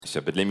us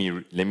here. But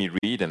let me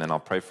read, and then I'll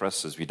pray for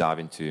us as we dive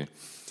into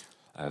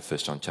 1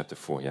 John chapter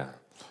 4. Yeah,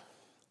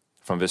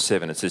 from verse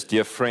 7, it says,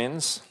 "Dear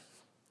friends,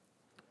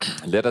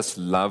 let us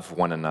love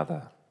one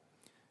another,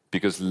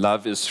 because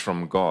love is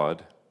from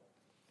God,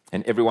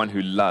 and everyone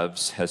who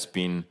loves has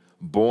been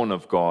born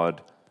of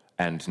God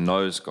and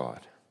knows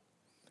God.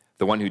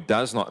 The one who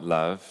does not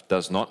love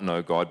does not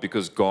know God,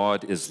 because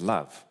God is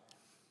love.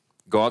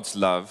 God's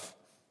love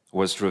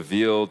was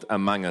revealed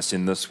among us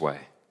in this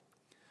way.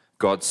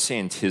 God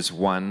sent his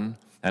one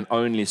and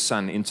only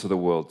Son into the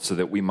world so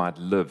that we might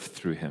live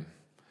through him.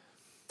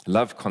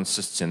 Love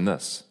consists in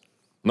this,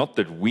 not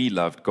that we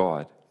loved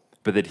God,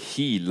 but that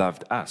he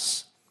loved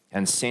us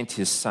and sent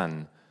his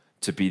Son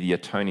to be the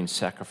atoning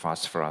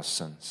sacrifice for our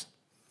sins.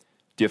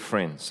 Dear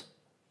friends,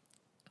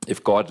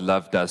 if God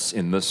loved us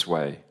in this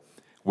way,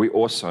 we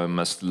also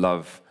must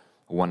love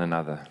one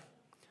another.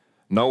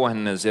 No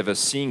one has ever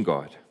seen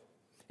God.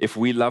 If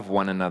we love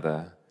one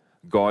another,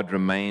 God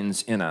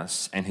remains in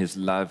us, and his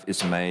love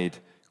is made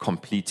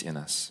complete in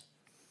us.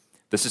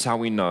 This is how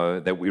we know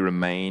that we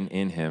remain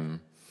in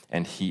him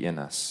and he in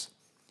us.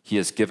 He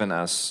has given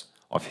us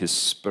of his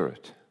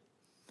Spirit.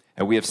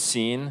 And we have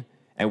seen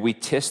and we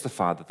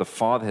testify that the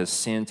Father has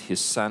sent his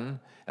Son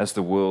as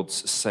the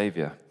world's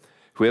Savior.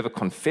 Whoever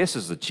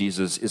confesses that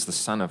Jesus is the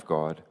Son of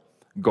God,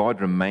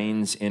 God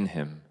remains in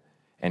him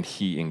and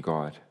he in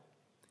God.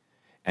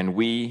 And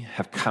we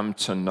have come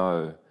to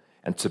know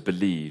and to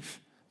believe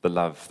the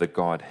love that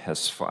God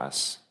has for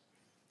us.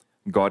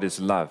 God is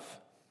love,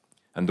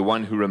 and the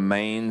one who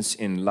remains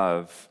in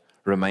love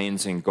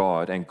remains in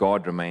God, and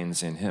God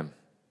remains in him.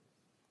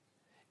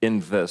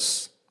 In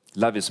this,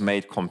 love is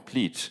made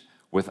complete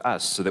with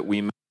us so that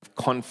we may have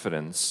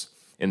confidence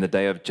in the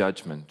day of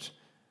judgment,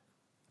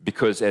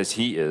 because as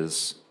he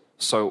is,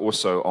 so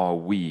also are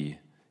we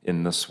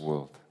in this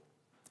world.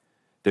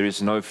 There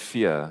is no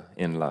fear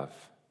in love.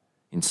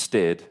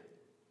 Instead,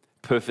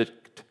 perfect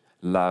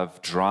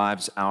love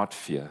drives out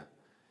fear,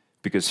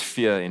 because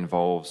fear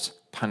involves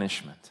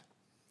punishment.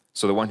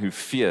 So the one who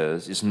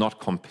fears is not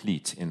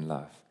complete in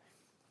love.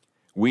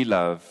 We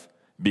love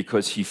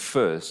because he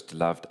first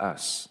loved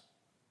us.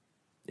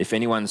 If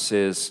anyone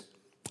says,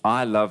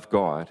 "I love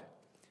God,"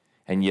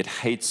 and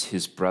yet hates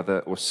his brother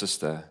or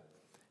sister,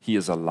 he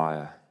is a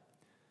liar.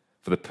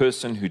 For the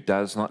person who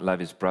does not love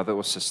his brother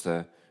or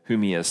sister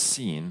whom he has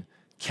seen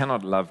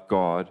cannot love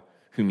God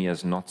whom he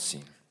has not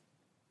seen.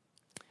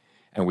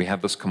 And we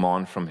have this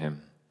command from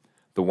him: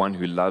 the one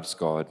who loves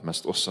God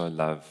must also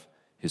love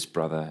his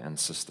brother and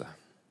sister.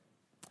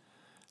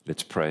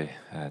 Let's pray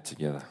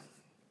together.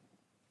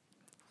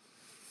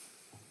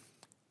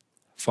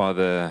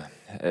 Father,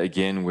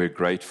 again, we're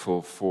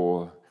grateful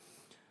for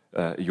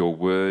your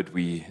word.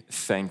 We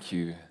thank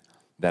you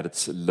that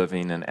it's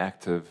living and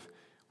active.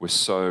 We're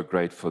so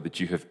grateful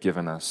that you have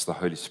given us the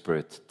Holy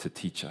Spirit to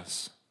teach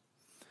us,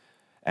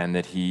 and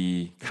that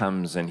he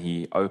comes and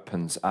he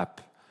opens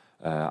up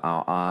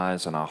our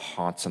eyes and our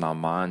hearts and our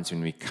minds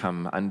when we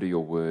come under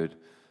your word,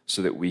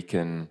 so that we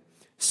can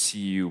see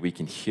you, we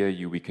can hear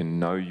you, we can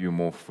know you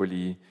more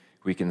fully,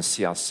 we can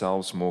see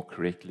ourselves more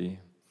correctly,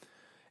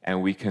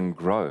 and we can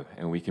grow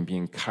and we can be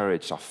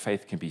encouraged, our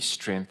faith can be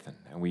strengthened.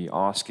 And we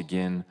ask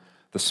again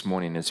this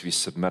morning, as we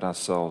submit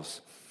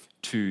ourselves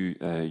to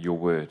your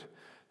word,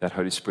 that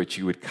Holy Spirit,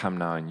 you would come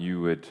now and you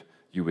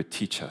would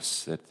teach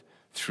us, that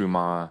through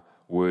my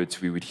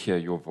words we would hear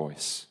your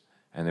voice,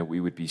 and that we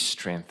would be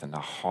strengthened,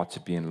 our hearts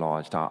would be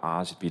enlarged, our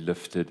eyes would be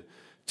lifted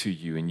to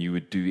you, and you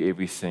would do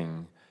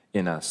everything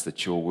in us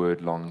that your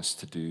word longs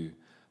to do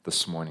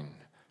this morning.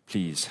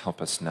 Please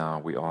help us now,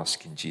 we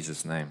ask in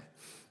Jesus' name.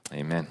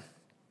 Amen.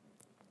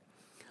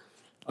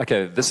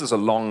 Okay, this is a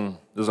long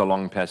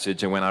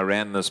passage, and when I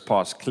ran this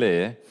past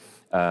Claire,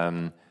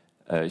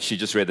 she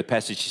just read the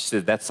passage. She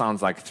said, that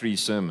sounds like 3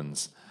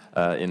 sermons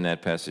in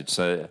that passage.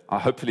 So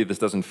hopefully this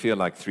doesn't feel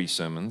like 3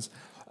 sermons.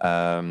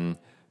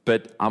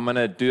 But I'm going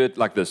to do it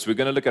like this. We're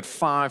going to look at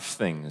 5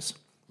 things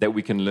that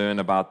we can learn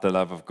about the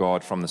love of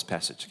God from this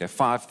passage. Okay,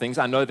 5 things.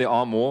 I know there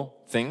are more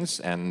things,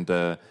 and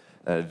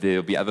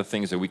there'll be other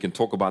things that we can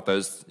talk about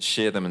those,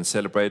 share them and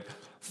celebrate.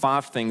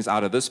 5 things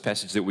out of this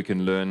passage that we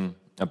can learn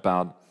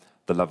about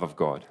the love of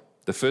God.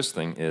 The first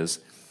thing is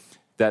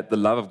that the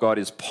love of God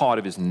is part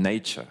of his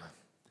nature.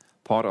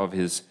 Part of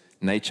his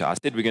nature. I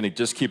said we're going to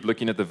just keep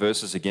looking at the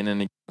verses again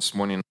and again this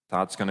morning. That's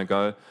how it's going to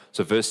go.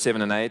 So verse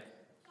 7 and 8,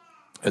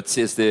 it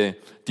says there,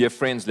 "Dear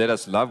friends, let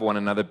us love one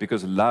another,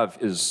 because love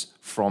is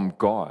from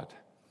God."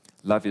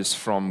 Love is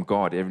from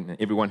God.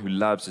 Everyone who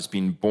loves has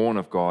been born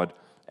of God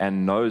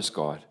and knows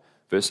God.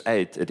 Verse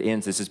 8, it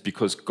ends, it says,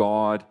 "Because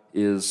God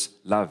is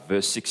love."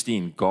 Verse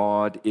 16,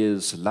 God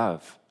is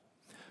love.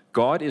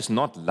 God is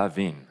not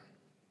loving.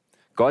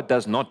 God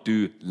does not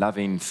do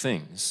loving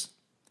things.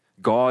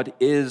 God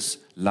is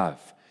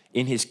love.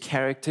 In his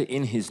character,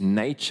 in his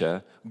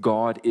nature,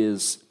 God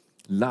is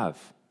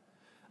love.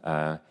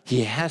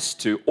 He has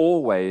to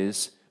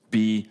always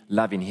be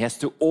loving. He has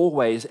to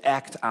always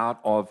act out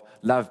of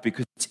love,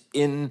 because it's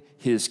in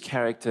his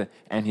character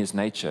and his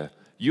nature.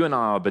 You and I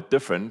are a bit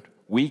different.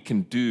 We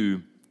can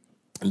do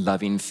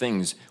loving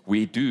things.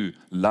 We do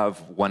love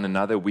one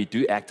another. We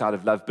do act out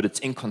of love, but it's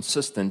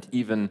inconsistent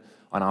even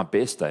on our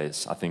best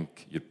days. I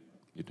think you'd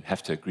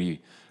have to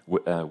agree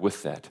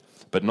with that.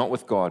 But not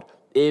with God.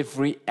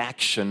 Every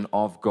action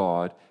of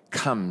God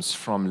comes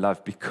from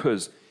love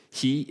because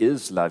He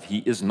is love. He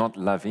is not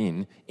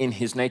loving in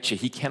His nature.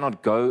 He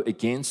cannot go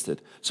against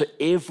it. So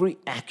every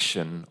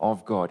action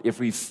of God,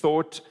 every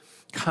thought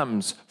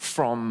comes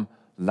from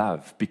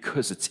love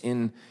because it's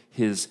in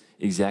His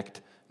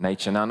exact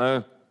nature. Now, I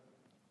know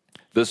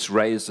this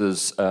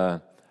raises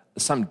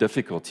some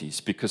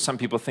difficulties because some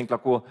people think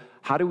like, well,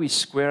 how do we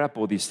square up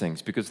all these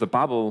things? Because the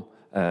Bible,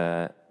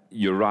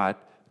 you're right,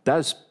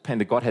 does paint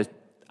that God has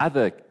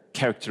other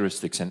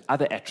characteristics and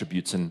other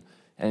attributes, and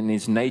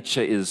His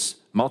nature is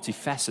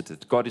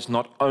multifaceted. God is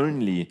not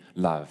only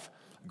love.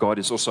 God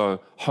is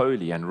also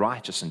holy and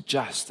righteous and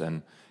just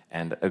and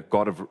a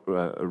God of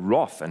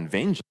wrath and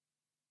vengeance,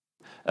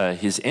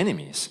 His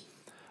enemies.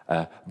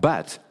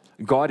 But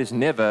God is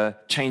never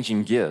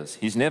changing gears.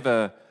 He's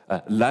never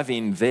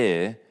loving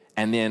there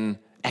and then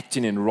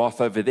acting in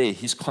wrath over there.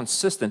 He's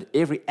consistent.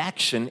 Every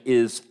action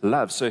is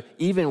love. So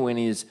even when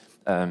He's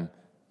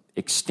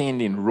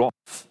extending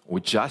wrath or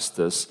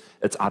justice,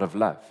 it's out of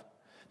love.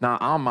 Now,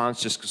 our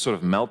minds just sort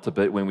of melt a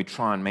bit when we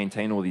try and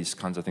maintain all these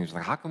kinds of things.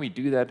 Like, how can we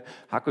do that?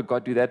 How could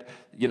God do that?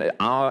 You know,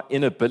 our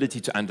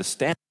inability to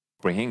understand,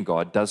 comprehend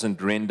God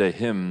doesn't render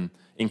Him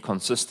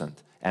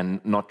inconsistent and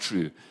not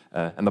true.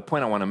 And the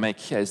point I want to make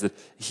here is that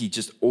He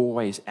just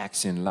always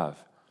acts in love.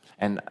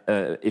 And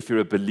if you're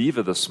a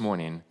believer this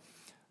morning,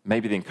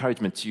 maybe the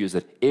encouragement to you is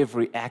that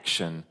every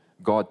action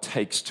God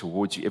takes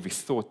towards you, every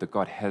thought that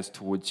God has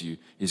towards you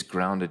is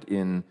grounded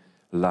in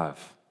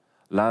love.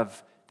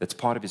 Love that's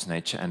part of His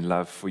nature, and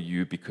love for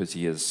you because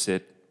He has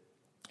set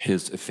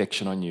His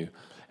affection on you.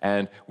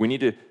 And we need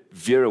to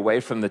veer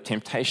away from the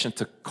temptation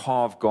to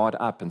carve God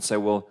up and say,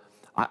 well,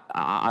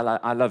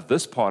 I love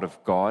this part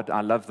of God.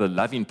 I love the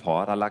loving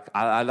part.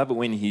 I love it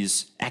when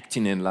He's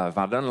acting in love.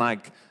 I don't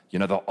like,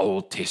 the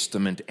Old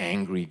Testament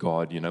angry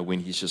God, when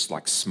He's just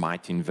like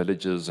smiting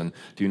villages and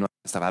doing all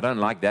that stuff. I don't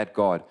like that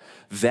God.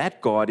 That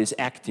God is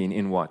acting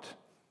in what?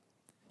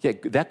 Yeah,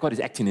 that God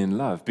is acting in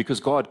love because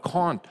God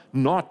can't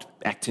not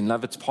act in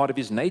love. It's part of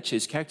His nature,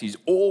 His character. He's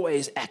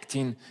always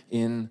acting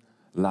in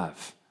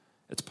love.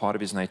 It's part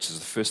of His nature. It's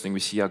the first thing we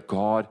see here.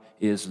 God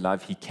is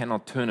love. He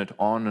cannot turn it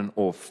on and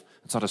off.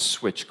 It's not a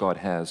switch God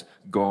has.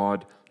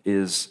 God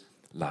is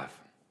love.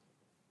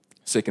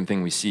 Second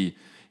thing we see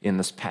in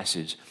this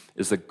passage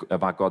is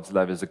about God's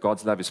love is that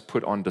God's love is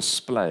put on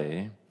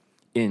display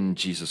in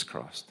Jesus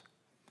Christ.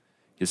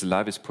 His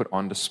love is put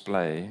on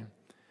display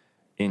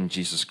in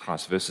Jesus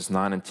Christ. Verses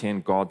 9 and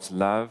 10, God's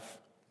love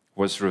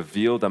was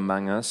revealed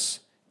among us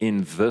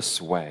in this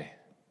way.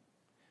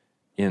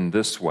 In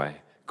this way,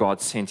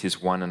 God sent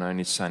His one and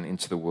only Son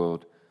into the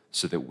world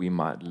so that we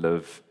might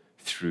live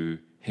through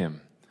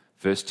Him.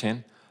 Verse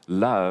 10,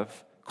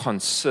 love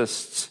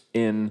consists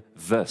in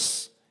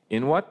this.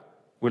 In what?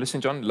 We're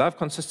listening, John. Love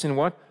consists in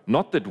what?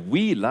 Not that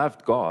we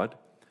loved God,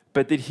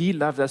 but that He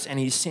loved us and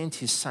He sent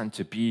His Son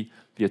to be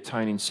the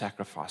atoning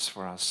sacrifice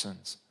for our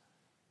sins.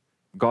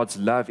 God's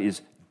love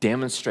is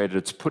demonstrated.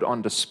 It's put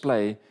on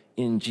display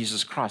in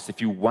Jesus Christ.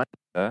 If you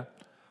wonder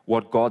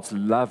what God's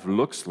love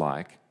looks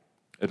like,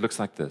 it looks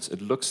like this.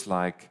 It looks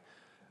like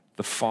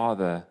the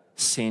Father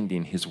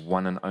sending His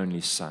one and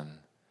only Son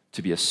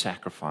to be a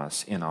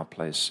sacrifice in our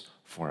place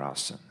for our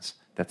sins.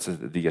 That's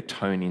the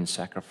atoning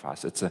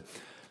sacrifice. It's a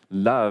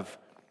love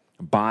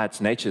by its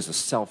nature is a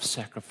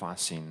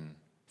self-sacrificing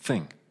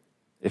thing.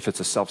 If it's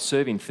a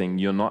self-serving thing,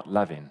 you're not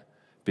loving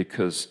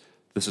because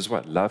this is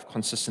what? Love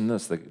consists in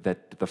this,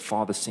 that the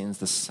Father sends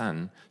the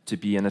Son to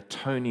be an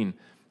atoning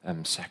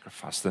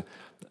sacrifice.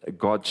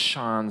 God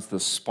shines the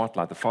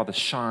spotlight. The Father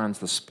shines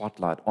the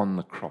spotlight on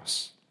the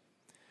cross.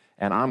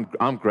 And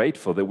I'm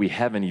grateful that we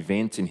have an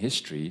event in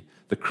history,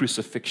 the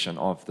crucifixion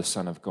of the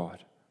Son of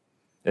God.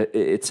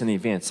 It's an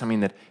event, something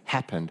that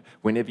happened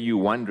whenever you're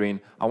wondering,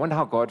 I wonder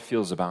how God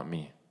feels about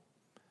me.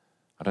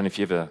 I don't know if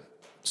you ever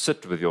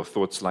sit with your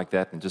thoughts like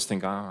that and just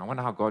think, I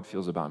wonder how God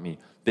feels about me.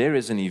 There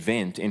is an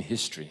event in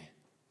history,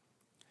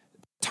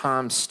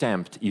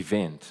 time-stamped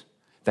event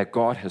that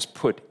God has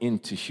put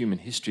into human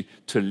history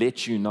to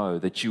let you know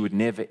that you would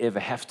never, ever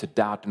have to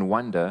doubt and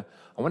wonder,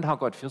 I wonder how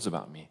God feels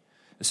about me.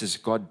 It says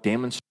God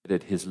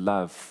demonstrated His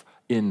love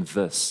in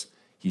this.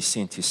 He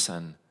sent His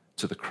Son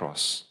to the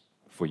cross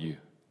for you.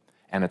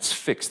 And it's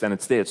fixed and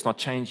it's there. It's not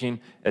changing.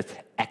 It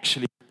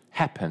actually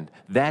happened.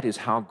 That is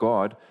how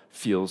God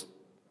feels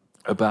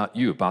about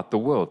you, about the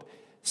world.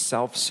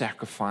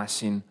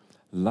 Self-sacrificing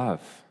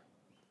love.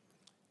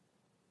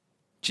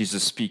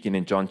 Jesus speaking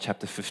in John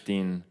chapter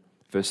 15,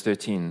 verse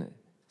 13,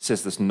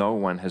 says this, no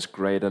one has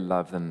greater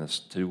love than this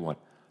to do what?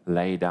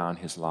 Lay down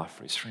his life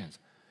for his friends.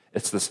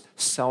 It's this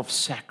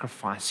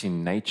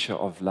self-sacrificing nature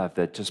of love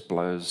that just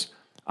blows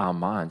our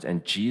minds.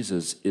 And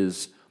Jesus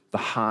is the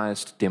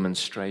highest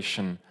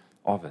demonstration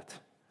of it.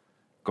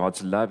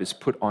 God's love is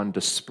put on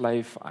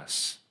display for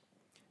us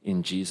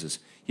in Jesus.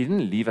 He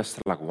didn't leave us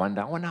to like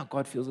wonder, I wonder how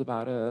God feels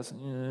about us,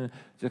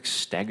 like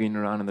staggering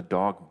around in the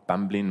dark,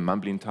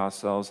 mumbling to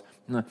ourselves.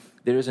 No,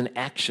 there is an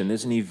action,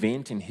 there's an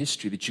event in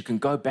history that you can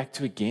go back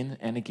to again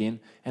and again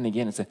and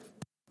again and say,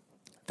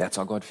 that's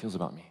how God feels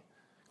about me.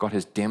 God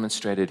has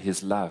demonstrated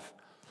his love.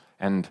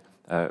 And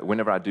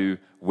whenever I do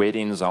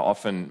weddings, I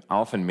often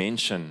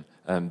mention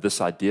this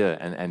idea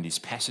and these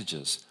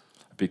passages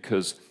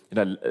because,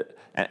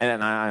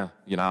 I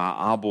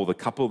eyeball the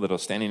couple that are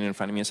standing in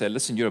front of me and say,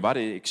 listen, you're about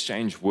to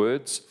exchange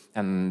words,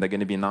 and they're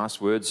going to be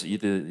nice words,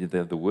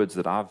 either the words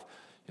that I've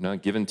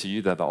given to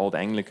you, they're the old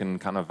Anglican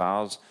kind of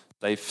vows,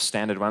 safe,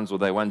 standard ones, or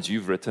they're ones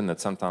you've written that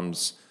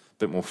sometimes a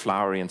bit more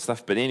flowery and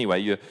stuff. But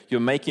anyway, you're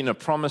making a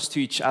promise to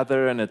each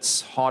other, and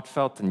it's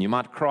heartfelt, and you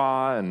might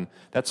cry, and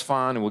that's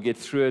fine, and we'll get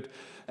through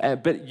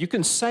it. But you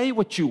can say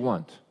what you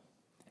want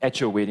at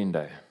your wedding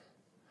day.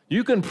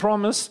 You can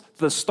promise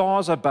the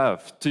stars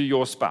above to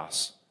your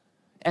spouse.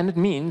 And it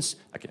means,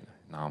 okay,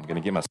 now I'm going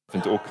to get myself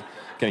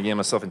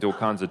into all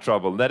kinds of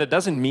trouble, that it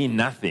doesn't mean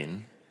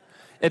nothing.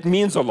 It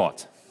means a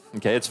lot.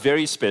 Okay, it's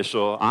very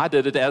special. I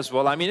did it as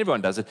well. I mean,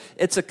 everyone does it.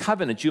 It's a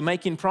covenant. You're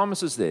making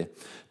promises there.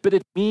 But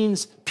it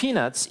means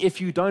peanuts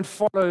if you don't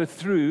follow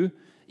through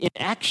in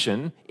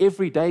action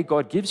every day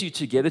God gives you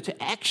together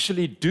to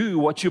actually do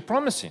what you're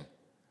promising.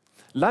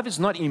 Love is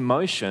not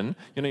emotion.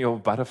 Your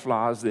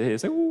butterflies there.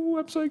 Say, oh,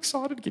 I'm so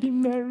excited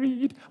getting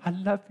married. I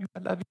love you. I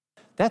love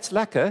you. That's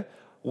lekker.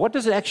 What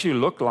does it actually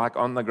look like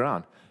on the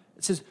ground?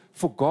 It says,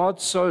 for God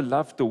so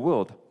loved the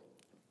world.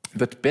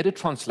 The better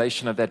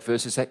translation of that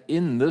verse is that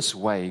in this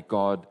way,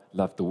 God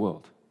loved the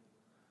world.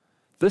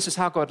 This is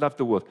how God loved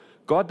the world.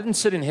 God didn't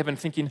sit in heaven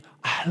thinking,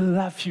 I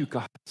love you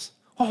guys.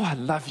 Oh, I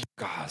love you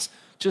guys.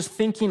 Just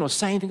thinking or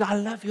saying things, I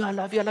love you, I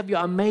love you, I love you.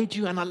 I made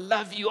you and I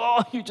love you.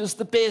 Oh, you're just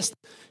the best.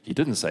 He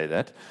didn't say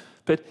that.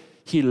 But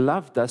he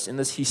loved us in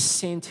this. He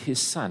sent his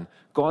son.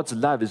 God's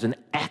love is an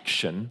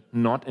action,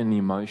 not an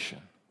emotion.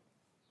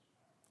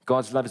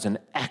 God's love is an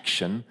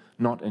action,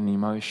 not an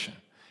emotion.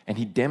 And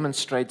he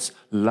demonstrates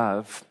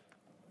love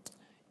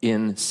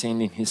in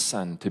sending his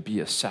son to be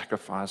a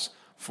sacrifice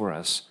for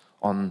us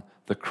on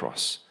the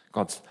cross.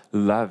 God's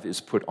love is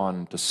put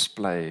on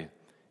display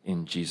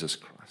in Jesus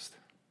Christ.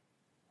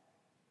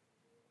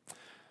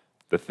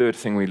 The third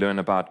thing we learn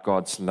about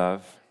God's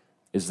love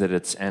is that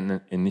it's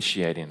an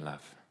initiating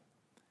love.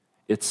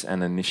 It's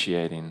an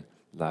initiating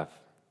love.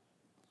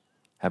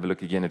 Have a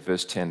look again at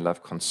verse 10.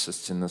 Love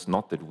consists in this,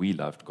 not that we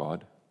loved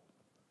God,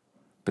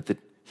 but that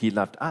he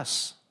loved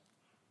us.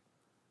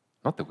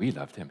 Not that we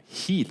loved him.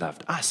 He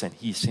loved us, and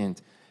he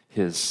sent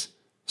his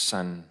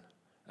son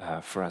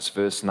for us.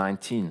 Verse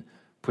 19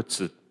 puts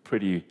it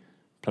pretty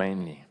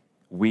plainly.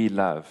 We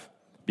love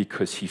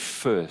because he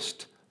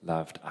first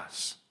loved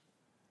us.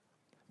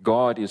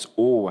 God is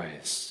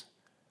always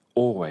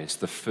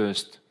the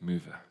first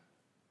mover.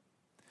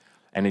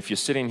 And if you're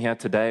sitting here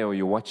today or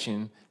you're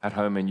watching at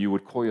home and you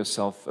would call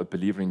yourself a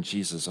believer in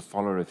Jesus, a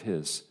follower of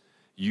his,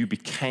 you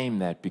became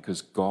that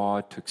because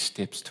God took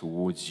steps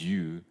towards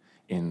you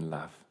in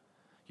love.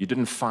 You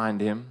didn't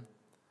find him.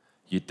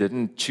 You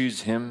didn't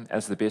choose him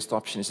as the best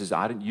option. He says,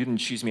 you didn't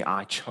choose me,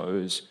 I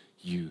chose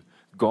you.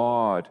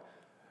 God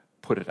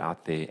put it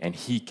out there, and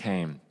he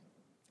came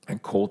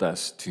and called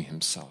us to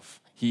himself.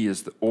 He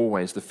is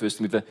always the first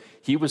mover.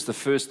 He was the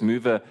first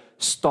mover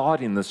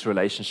starting this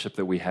relationship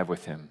that we have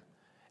with him.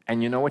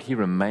 And you know what? He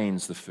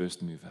remains the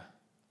first mover.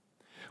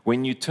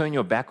 When you turn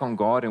your back on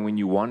God and when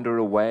you wander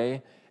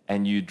away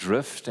and you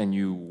drift and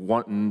you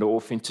wander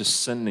off into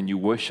sin and you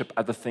worship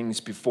other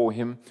things before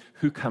him,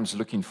 who comes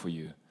looking for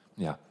you?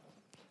 Yeah.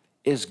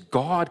 Is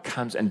God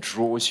comes and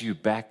draws you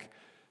back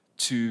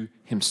to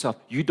himself.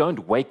 You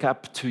don't wake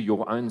up to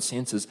your own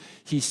senses.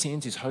 He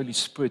sends his Holy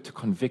Spirit to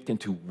convict and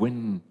to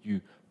win you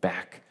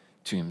back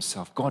to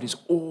himself. God is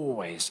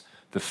always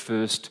the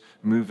first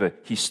mover.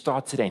 He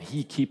starts it and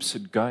he keeps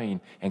it going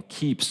and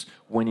keeps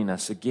winning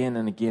us again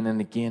and again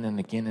and again and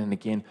again and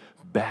again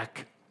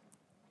back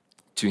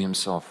to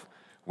himself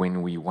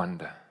when we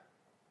wander.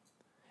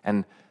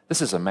 And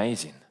this is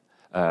amazing.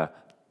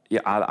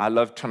 I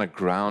love trying to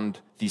ground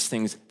these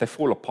things. They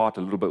fall apart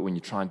a little bit when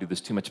you try and do this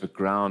too much, but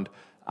ground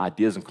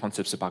ideas and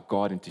concepts about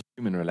God into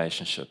human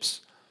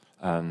relationships.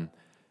 And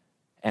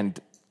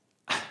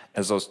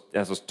as I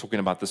was talking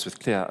about this with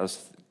Claire, I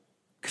was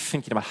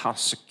thinking about how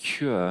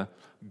secure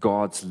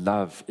God's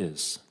love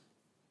is,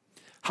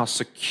 how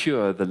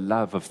secure the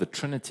love of the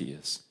Trinity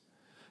is,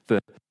 the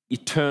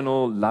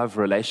eternal love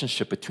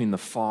relationship between the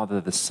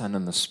Father, the Son,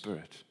 and the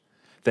Spirit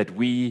that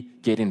we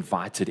get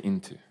invited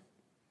into.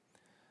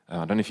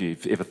 I don't know if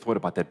you've ever thought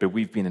about that, but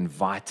we've been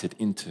invited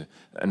into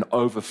an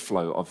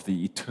overflow of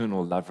the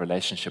eternal love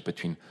relationship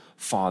between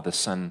Father,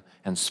 Son,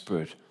 and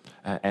Spirit.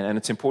 And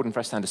it's important for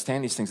us to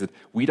understand these things, that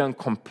we don't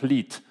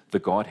complete the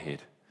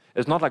Godhead.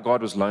 It's not like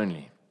God was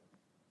lonely.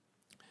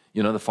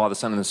 You know, the Father,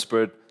 Son, and the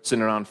Spirit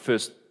sitting around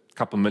first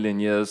couple million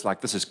years,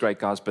 like, this is great,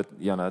 guys, but,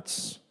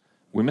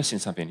 we're missing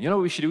something. You know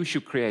what we should do? We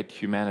should create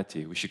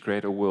humanity. We should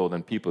create a world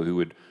and people who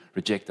would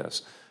reject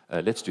us.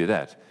 Let's do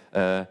that.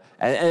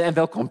 And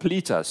they'll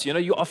complete us.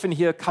 You often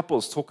hear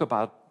couples talk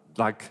about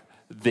like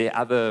their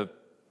other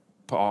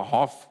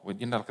half,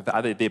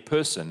 like their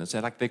person. It's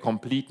like they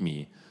complete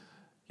me.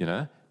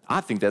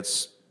 I think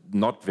that's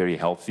not very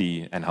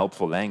healthy and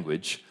helpful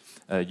language.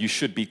 You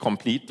should be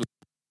complete.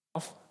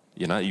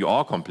 You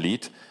are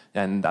complete,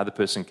 and the other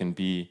person can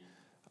be.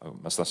 Oh,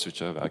 must I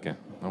switch over? Okay,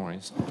 no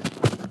worries.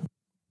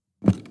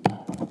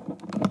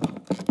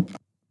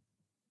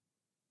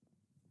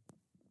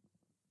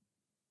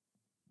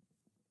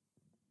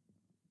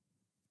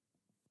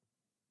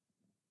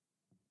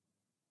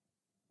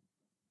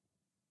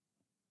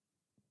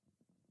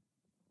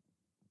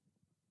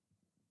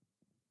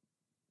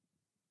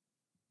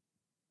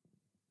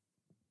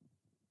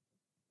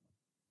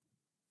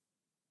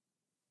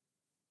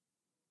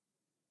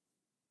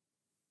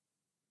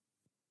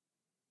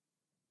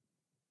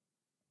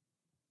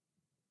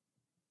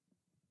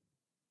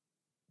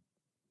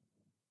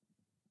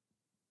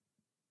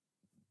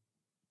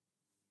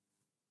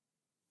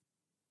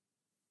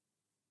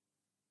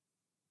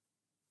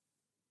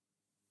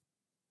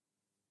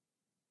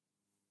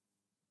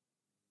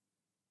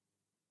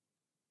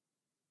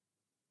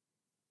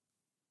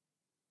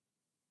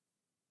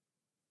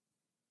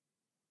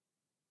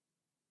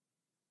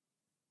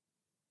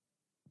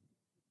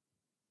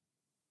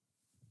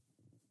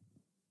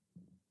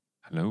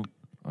 Hello?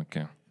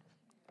 Okay.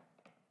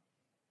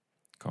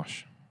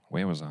 Gosh,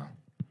 where was I?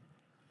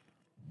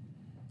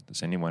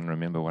 Does anyone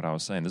remember what I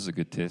was saying? This is a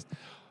good test.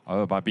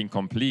 Oh, about being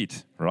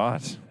complete,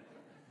 right?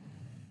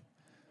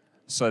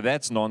 So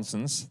that's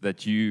nonsense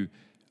that you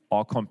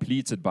are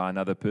completed by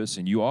another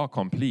person. You are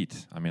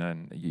complete. I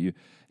mean,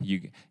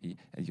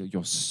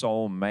 your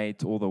soul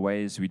mate, all the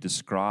ways we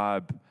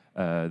describe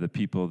the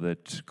people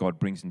that God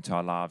brings into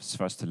our lives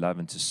for us to love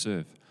and to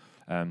serve.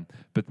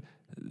 But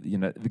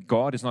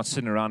God is not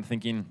sitting around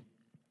thinking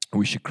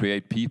we should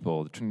create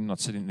people. The Trinity is not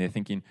sitting there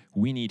thinking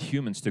we need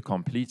humans to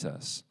complete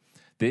us.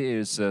 There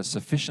is a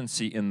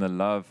sufficiency in the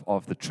love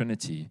of the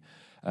Trinity.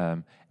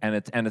 And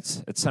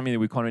it's something that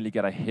we can't really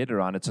get our head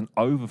around. It's an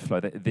overflow.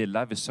 Their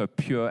love is so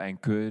pure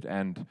and good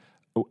and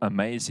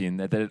amazing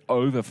that it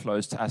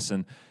overflows to us,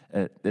 and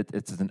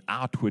it's an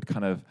outward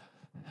kind of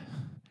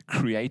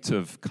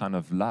creative kind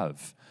of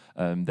love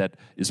that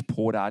is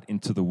poured out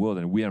into the world,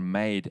 and we are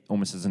made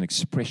almost as an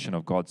expression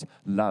of God's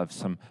love,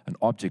 an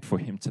object for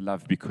Him to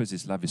love because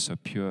His love is so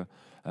pure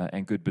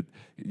and good. But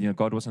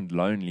God wasn't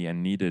lonely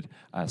and needed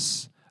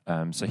us.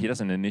 So He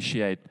doesn't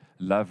initiate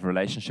love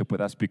relationship with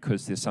us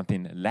because there's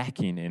something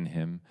lacking in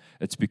Him.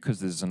 It's because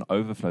there's an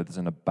overflow, there's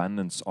an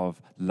abundance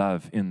of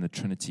love in the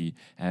Trinity.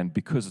 And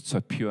because it's so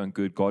pure and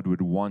good, God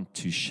would want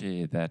to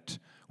share that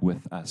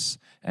with us.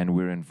 And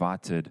we're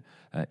invited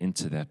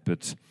into that.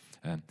 But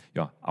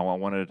I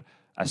wanted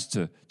us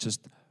to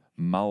just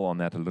mull on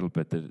that a little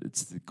bit,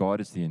 that God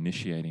is the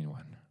initiating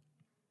one.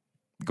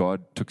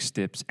 God took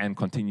steps and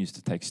continues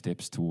to take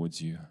steps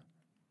towards you,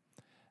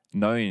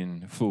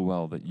 knowing full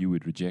well that you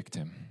would reject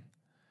Him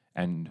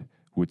and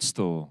would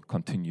still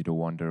continue to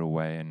wander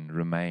away and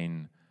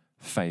remain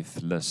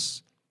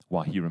faithless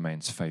while He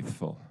remains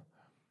faithful.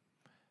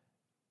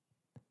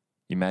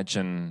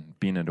 Imagine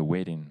being at a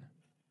wedding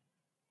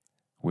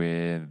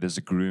where there's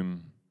a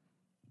groom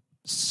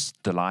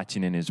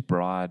delighting in his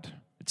bride.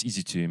 It's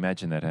easy to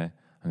imagine that, eh?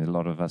 I mean, a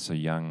lot of us are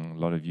young. A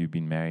lot of you have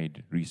been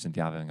married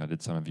recently. I think I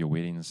did some of your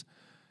weddings.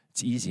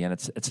 It's easy, and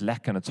it's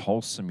lekker and it's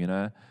wholesome,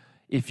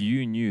 If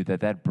you knew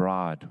that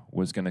bride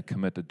was going to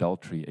commit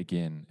adultery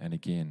again and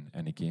again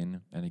and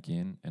again and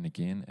again and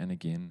again and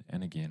again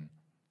and again,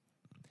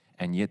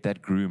 and yet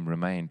that groom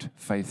remained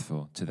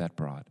faithful to that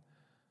bride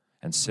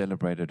and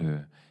celebrated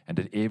her and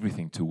did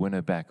everything to win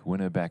her back, win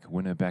her back,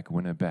 win her back,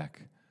 win her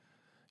back,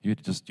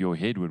 your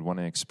head would want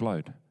to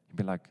explode. You'd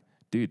be like,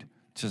 dude,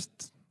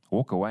 just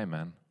walk away,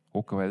 man.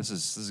 Walk away. This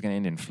is going to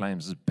end in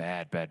flames. This is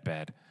bad, bad,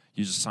 bad.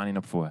 You're just signing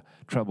up for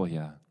trouble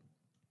here.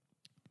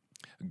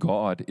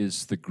 God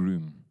is the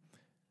groom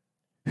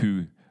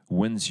who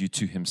wins you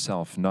to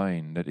Himself,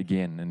 knowing that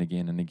again and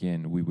again and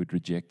again we would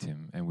reject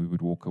Him and we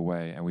would walk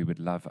away and we would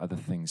love other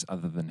things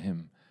other than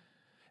Him.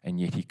 And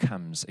yet He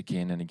comes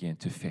again and again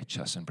to fetch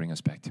us and bring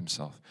us back to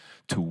Himself,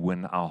 to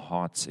win our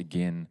hearts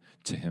again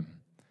to Him.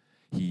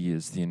 He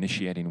is the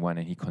initiating one,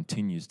 and He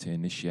continues to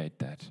initiate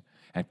that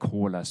and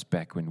call us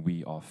back when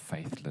we are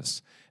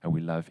faithless and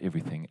we love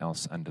everything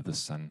else under the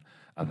sun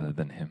other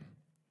than Him.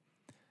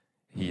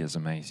 He is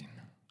amazing.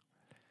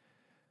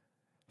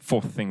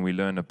 Fourth thing we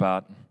learn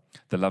about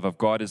the love of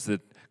God is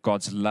that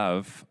God's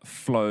love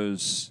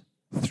flows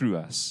through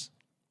us.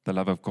 The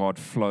love of God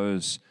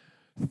flows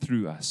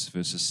through us.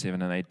 Verses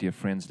 7 and 8, dear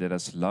friends, let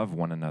us love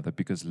one another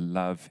because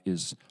love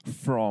is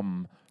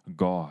from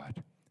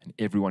God. And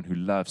everyone who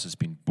loves has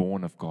been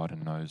born of God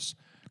and knows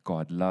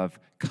God. Love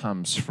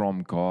comes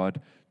from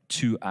God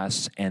to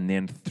us and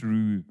then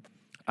through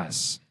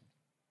us.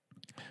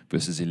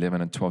 Verses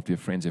 11 and 12, dear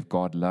friends, if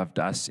God loved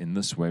us in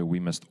this way, we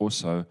must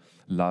also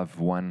love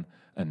one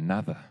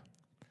another.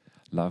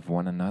 Love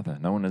one another.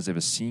 No one has ever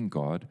seen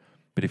God,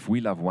 but if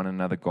we love one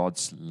another,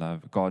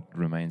 God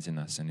remains in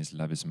us and His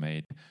love is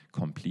made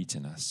complete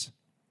in us.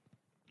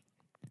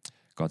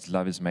 God's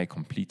love is made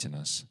complete in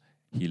us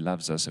He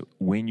loves us.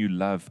 When you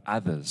love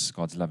others,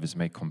 God's love is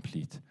made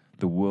complete.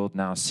 The world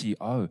now see,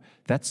 oh,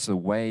 that's the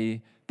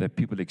way that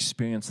people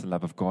experience the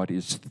love of God,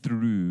 is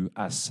through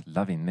us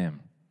loving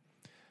them.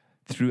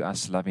 Through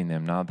us loving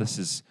them. Now, this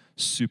is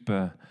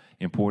super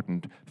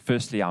important.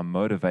 Firstly, our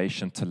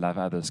motivation to love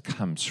others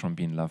comes from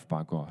being loved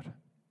by God.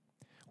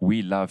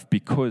 We love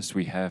because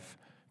we have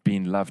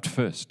been loved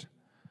first.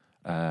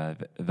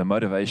 The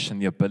motivation,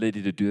 the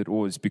ability to do it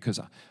all is because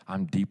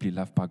I'm deeply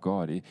loved by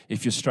God.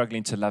 If you're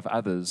struggling to love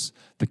others,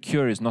 the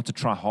cure is not to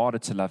try harder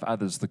to love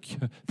others. The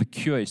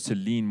cure is to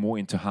lean more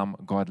into how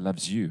God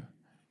loves you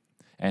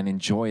and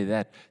enjoy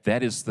that.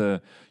 That is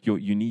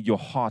you need your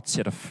heart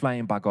set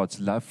aflame by God's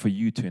love for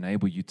you to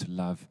enable you to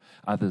love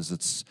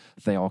others.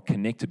 They are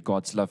connected.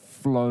 God's love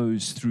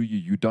flows through you.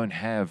 You don't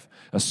have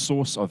a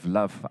source of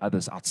love for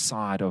others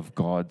outside of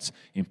God's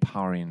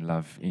empowering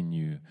love in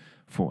you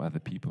for other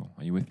people.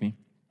 Are you with me?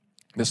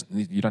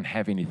 You don't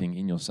have anything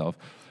in yourself.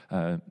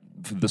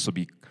 This will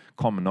be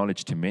common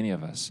knowledge to many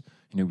of us.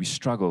 We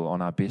struggle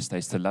on our best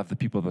days to love the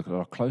people that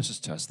are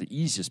closest to us, the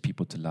easiest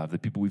people to love, the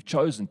people we've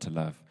chosen to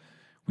love.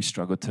 We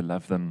struggle to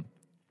love them,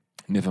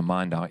 never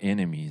mind our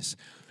enemies.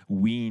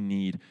 We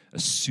need a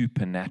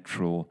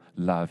supernatural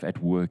love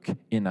at work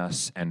in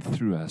us and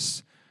through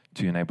us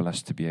to enable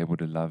us to be able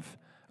to love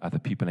other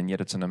people. And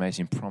yet it's an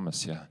amazing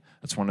promise here.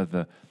 It's one of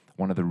the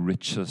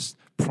richest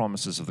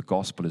promises of the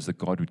gospel is that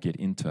God would get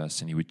into us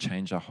and He would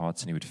change our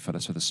hearts and He would fill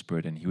us with the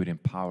Spirit and He would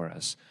empower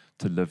us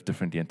to live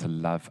differently and to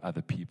love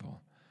other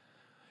people.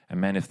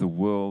 And man, if the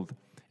world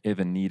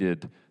ever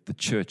needed the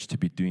church to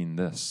be doing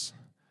this,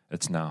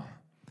 it's now.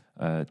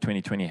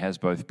 2020 has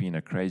both been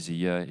a crazy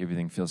year.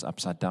 Everything feels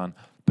upside down.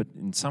 But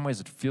in some ways,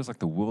 it feels like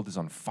the world is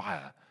on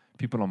fire.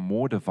 People are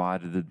more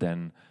divided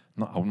than,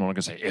 I'm not going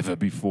to say ever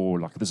before,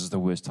 like this is the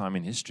worst time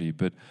in history.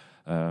 But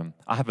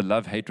I have a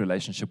love-hate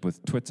relationship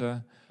with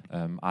Twitter.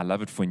 I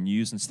love it for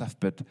news and stuff.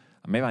 But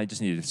maybe I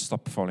just need to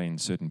stop following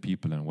certain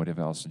people and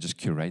whatever else and just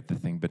curate the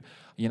thing. But,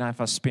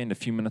 if I spend a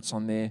few minutes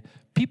on there,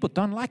 people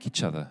don't like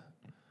each other.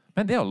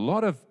 Man, there are a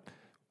lot of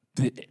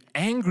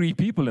angry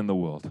people in the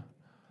world.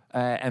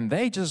 And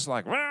they just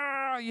like,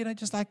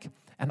 just like,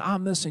 and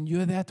I'm this and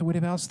you're that or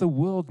whatever else. The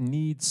world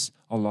needs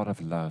a lot of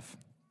love.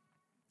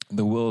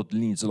 The world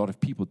needs a lot of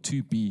people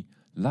to be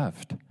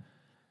loved.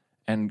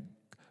 And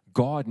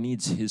God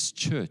needs His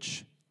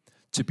church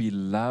to be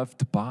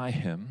loved by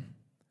Him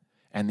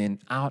and then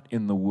out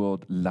in the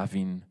world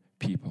loving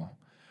people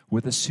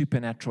with a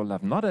supernatural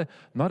love, not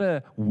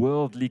a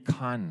worldly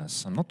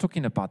kindness. I'm not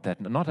talking about that,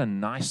 not a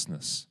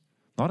niceness.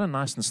 Not a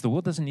niceness. The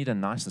world doesn't need a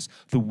niceness.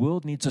 The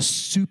world needs a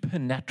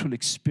supernatural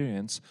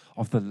experience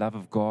of the love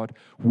of God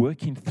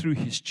working through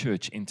His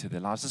church into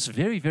their lives. It's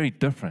very, very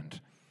different.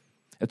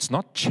 It's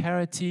not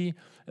charity.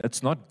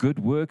 It's not good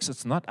works.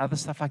 It's not other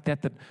stuff like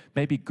that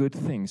may be good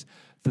things.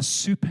 The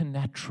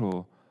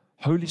supernatural,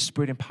 Holy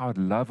Spirit-empowered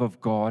love of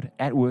God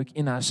at work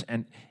in us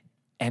and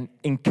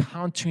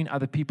encountering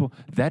other people,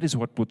 that is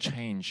what will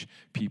change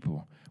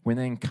people. When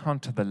they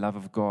encounter the love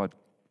of God,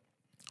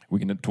 we're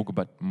going to talk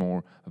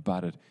more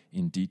about it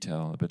in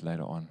detail a bit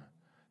later on.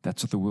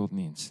 That's what the world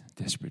needs,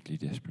 desperately,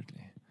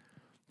 desperately.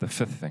 The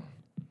fifth thing,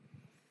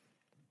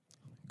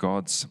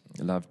 God's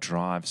love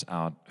drives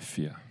out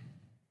fear.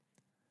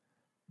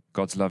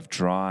 God's love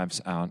drives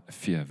out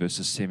fear.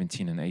 Verses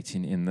 17 and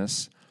 18 in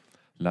this,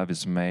 love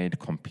is made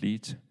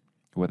complete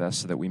with us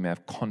so that we may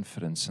have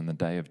confidence in the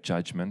day of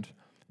judgment,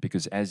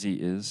 because as He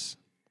is,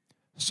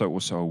 so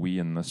also are we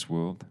in this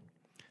world.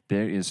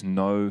 There is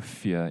no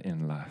fear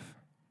in love.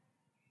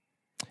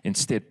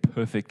 Instead,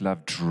 perfect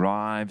love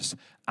drives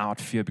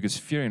out fear because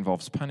fear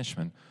involves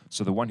punishment.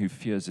 So the one who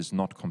fears is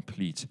not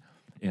complete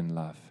in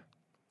love.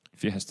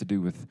 Fear has to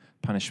do with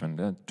punishment.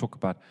 Talk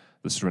about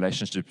this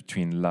relationship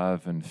between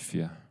love and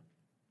fear.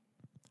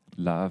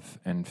 Love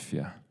and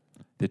fear.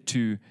 There are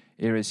two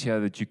areas here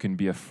that you can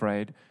be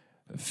afraid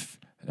of.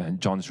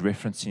 John's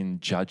referencing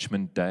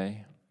Judgment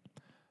Day.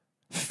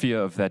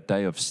 Fear of that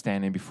day of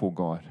standing before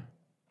God.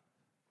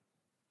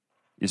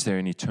 Is there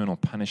an eternal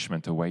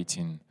punishment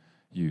awaiting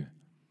you?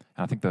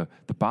 And I think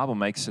the Bible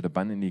makes it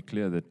abundantly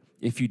clear that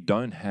if you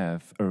don't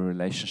have a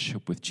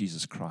relationship with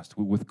Jesus Christ,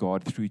 with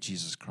God through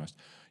Jesus Christ,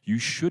 you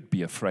should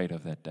be afraid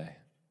of that day.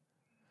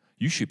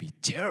 You should be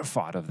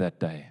terrified of that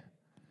day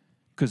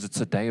because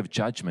it's a day of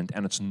judgment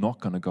and it's not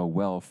going to go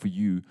well for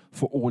you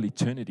for all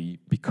eternity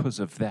because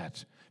of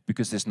that,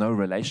 because there's no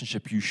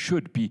relationship. You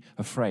should be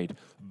afraid.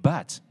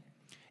 But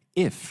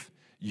if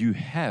you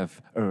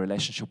have a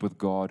relationship with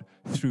God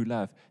through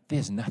love,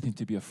 there's nothing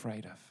to be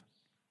afraid of.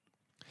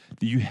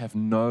 You have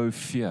no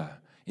fear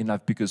in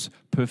love because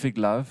perfect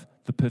love,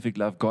 the perfect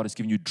love God has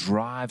given you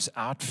drives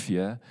out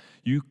fear.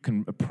 You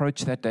can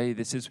approach that day,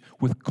 this is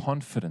with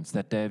confidence,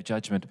 that day of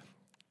judgment.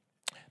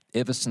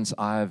 Ever since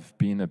I've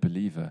been a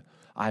believer,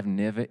 I've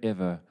never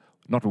ever,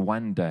 not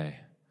one day,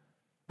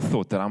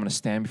 thought that I'm going to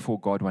stand before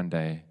God one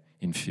day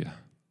in fear.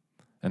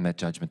 in that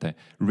judgment day.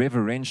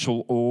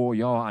 Reverential awe,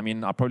 yeah, I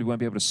mean, I probably won't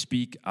be able to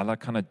speak. I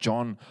like kind of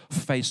John,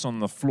 face on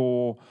the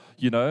floor,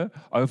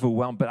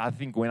 overwhelmed. But I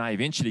think when I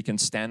eventually can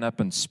stand up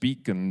and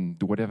speak and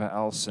do whatever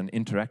else and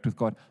interact with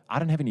God, I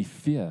don't have any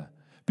fear,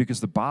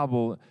 because the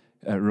Bible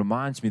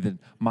reminds me that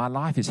my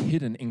life is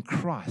hidden in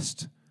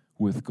Christ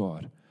with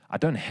God. I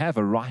don't have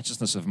a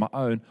righteousness of my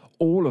own.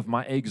 All of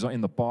my eggs are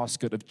in the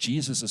basket of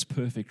Jesus'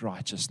 perfect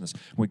righteousness.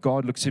 When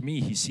God looks at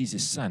me, he sees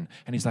his son,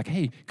 and he's like,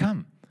 hey,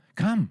 come,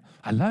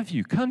 I love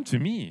you, come to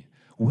me.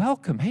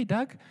 Welcome. Hey,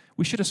 Doug,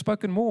 we should have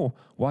spoken more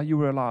while you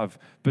were alive,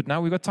 but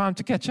now we've got time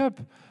to catch up.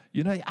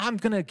 I'm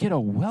going to get a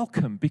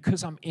welcome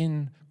because I'm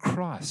in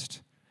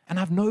Christ. And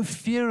I have no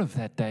fear of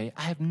that day.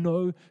 I have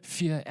no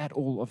fear at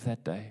all of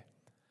that day.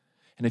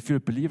 And if you're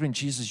a believer in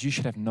Jesus, you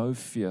should have no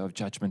fear of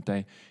Judgment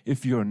Day.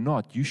 If you're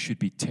not, you should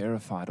be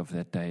terrified of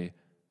that day.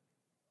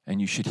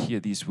 And you should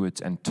hear these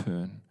words and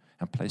turn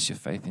and place your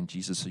faith in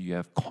Jesus, so you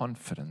have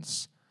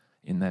confidence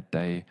in that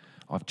day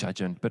of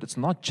judgment. But it's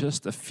not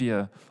just a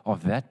fear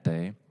of that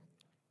day.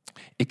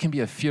 It can be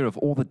a fear of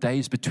all the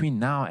days between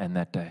now and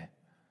that day.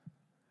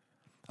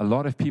 A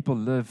lot of people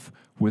live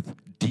with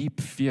deep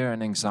fear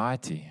and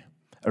anxiety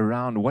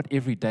around what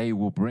every day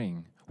will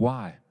bring.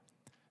 Why?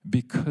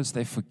 Because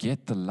they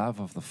forget the love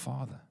of the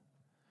Father.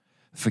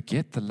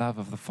 Forget the love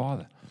of the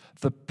Father.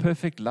 The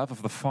perfect love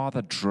of the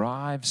Father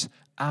drives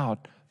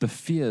out the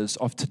fears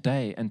of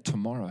today and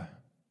tomorrow.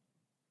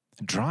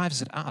 It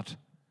drives it out.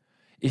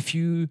 If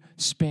you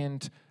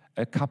spend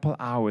a couple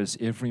hours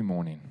every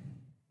morning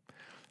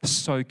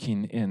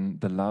soaking in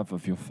the love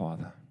of your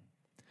Father,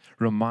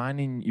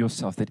 reminding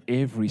yourself that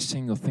every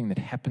single thing that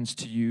happens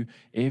to you,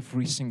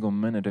 every single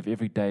minute of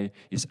every day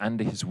is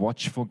under his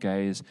watchful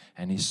gaze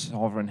and his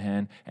sovereign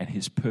hand and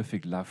his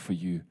perfect love for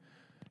you,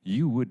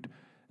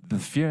 the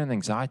fear and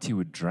anxiety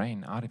would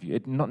drain out of you.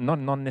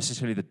 Not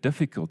necessarily the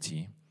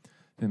difficulty.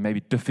 There may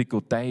be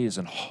difficult days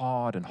and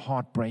hard and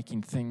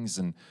heartbreaking things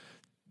and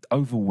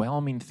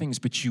overwhelming things,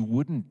 but you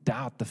wouldn't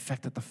doubt the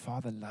fact that the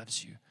Father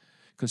loves you,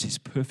 because his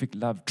perfect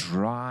love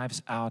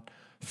drives out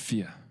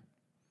fear.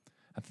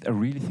 I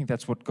really think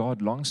that's what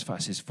God longs for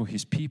us, is for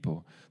his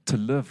people to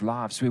live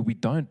lives where we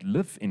don't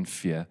live in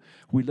fear,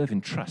 we live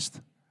in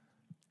trust.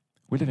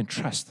 We live in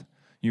trust.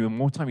 The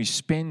more time you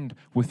spend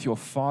with your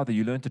Father,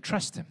 you learn to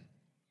trust him,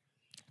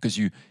 because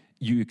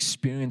you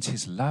experience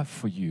his love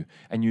for you,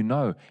 and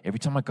every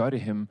time I go to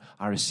him,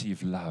 I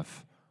receive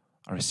love.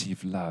 I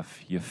receive love.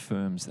 He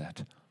affirms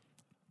that.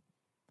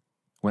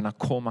 When I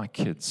call my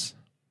kids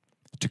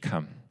to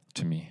come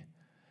to me,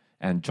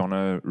 and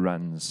Jono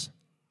runs,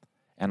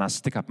 and I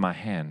stick up my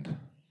hand,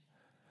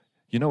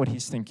 you know what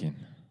he's thinking?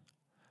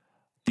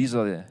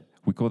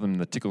 We call them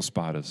the tickle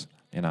spiders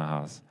in our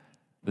house.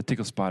 The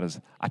tickle spiders.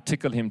 I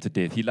tickle him to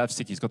death. He loves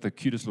tickle. He's got the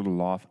cutest little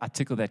laugh. I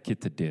tickle that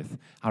kid to death.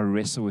 I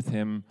wrestle with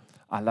him.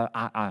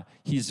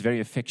 He's very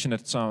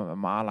affectionate, so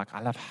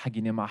I love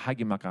hugging him. I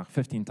hug him like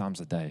 15 times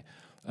a day.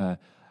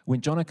 When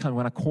Jono comes,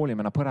 when I call him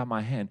and I put out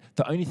my hand,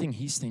 the only thing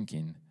he's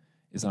thinking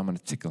is I'm going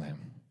to tickle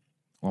him,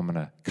 or I'm going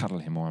to cuddle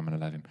him, or I'm going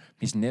to love him.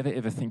 He's never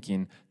ever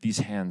thinking these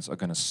hands are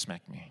going to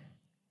smack me.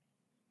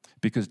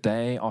 Because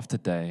day after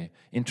day,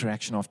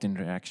 interaction after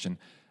interaction,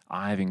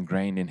 I have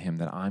ingrained in him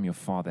that I'm your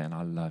Father and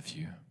I love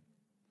you.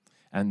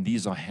 And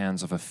these are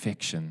hands of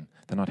affection.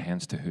 They're not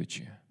hands to hurt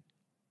you.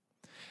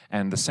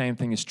 And the same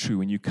thing is true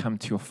when you come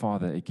to your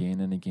Father again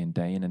and again,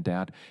 day in and day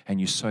out, and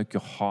you soak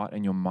your heart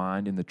and your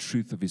mind in the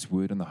truth of his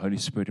word, and the Holy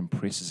Spirit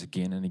impresses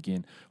again and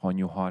again on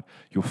your heart.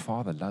 Your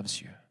Father loves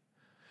you.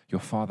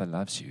 Your Father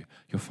loves you.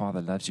 Your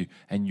Father loves you.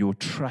 And your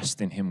trust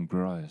in him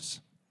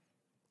grows.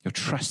 Your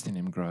trust in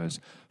him grows.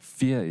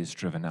 Fear is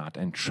driven out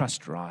and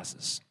trust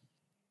rises.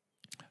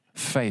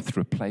 Faith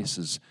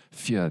replaces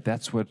fear.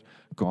 That's what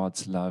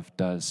God's love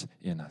does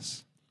in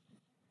us.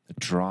 It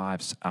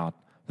drives out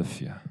the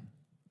fear.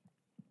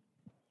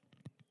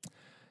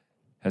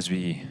 As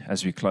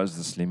we close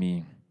this, let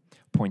me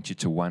point you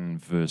to one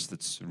verse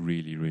that's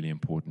really, really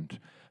important.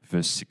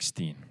 Verse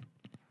 16.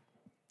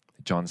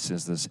 John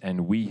says this,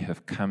 and we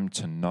have come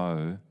to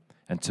know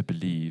and to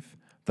believe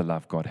the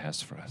love God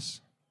has for us.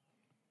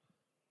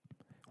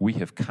 We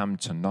have come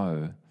to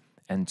know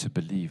and to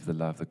believe the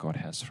love that God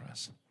has for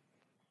us.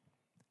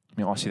 Let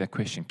me ask you that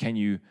question. Can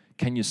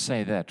you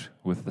say that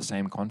with the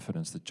same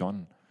confidence that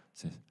John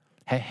says?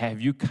 Have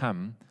you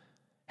come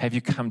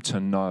to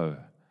know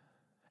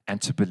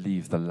and to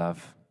believe the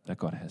love that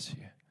God has for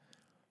you?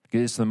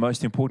 Because it's the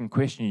most important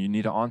question you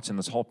need to answer in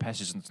this whole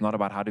passage. And it's not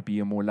about how to be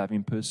a more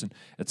loving person.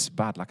 It's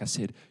about, like I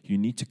said, you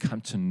need to come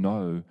to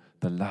know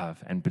the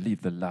love and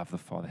believe the love the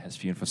Father has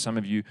for you. And for some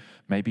of you,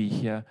 maybe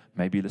here,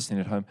 maybe listening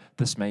at home,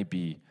 this may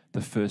be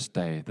the first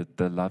day that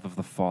the love of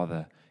the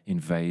Father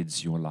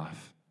invades your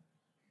life.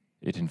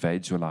 It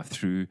invades your life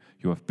through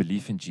your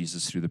belief in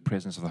Jesus, through the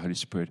presence of the Holy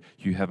Spirit.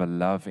 You have a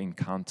love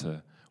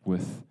encounter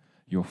with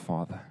your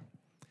Father.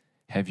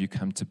 Have you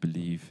come to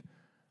believe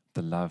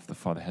the love the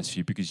Father has for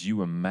you? Because you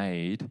were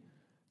made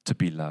to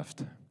be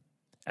loved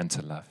and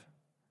to love.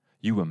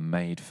 You were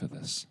made for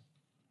this.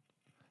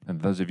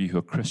 And those of you who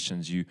are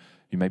Christians,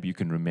 maybe you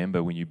can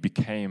remember when you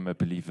became a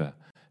believer,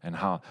 and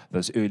how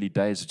those early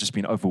days have just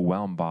been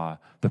overwhelmed by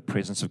the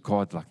presence of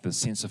God, like the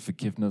sense of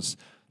forgiveness,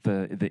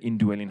 the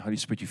indwelling Holy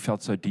Spirit. You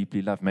felt so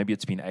deeply loved. Maybe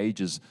it's been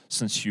ages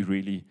since you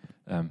really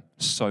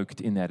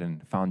soaked in that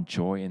and found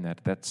joy in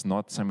that. That's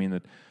not something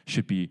that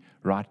should be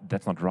right.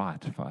 That's not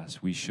right for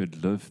us. We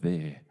should live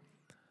there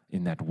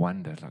in that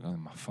wonder, like, oh,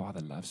 my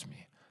Father loves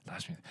me.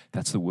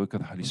 That's the work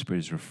of the Holy Spirit,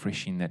 is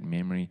refreshing that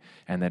memory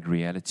and that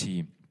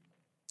reality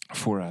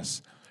for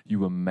us. You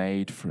were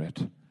made for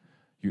it.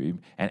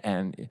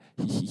 And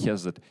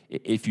here's it.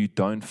 If you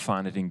don't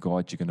find it in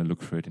God, you're going to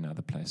look for it in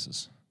other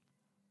places.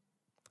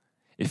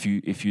 If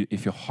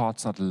your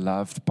heart's not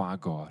loved by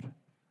God,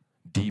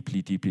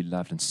 deeply, deeply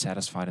loved and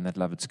satisfied in that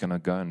love, it's going to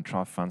go and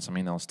try to find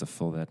something else to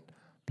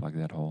plug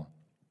that hole.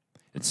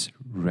 It's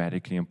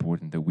radically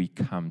important that we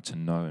come to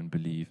know and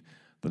believe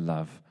the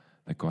love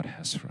that God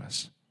has for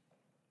us.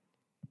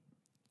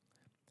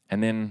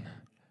 And then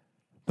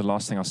the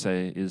last thing I'll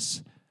say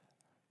is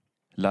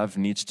love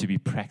needs to be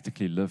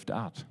practically lived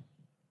out.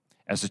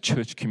 As a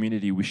church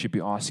community, we should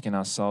be asking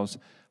ourselves,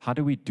 how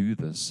do we do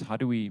this? How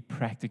do we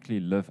practically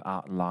live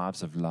out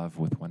lives of love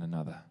with one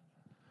another?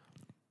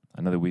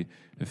 I know that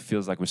it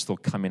feels like we're still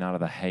coming out of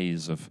the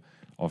haze of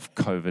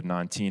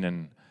COVID-19,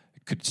 and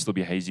it could still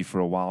be hazy for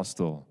a while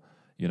still.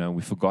 You know,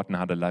 we've forgotten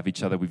how to love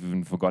each other. We've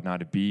even forgotten how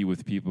to be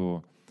with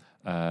people.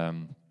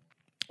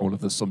 All of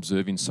this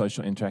observing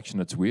social interaction,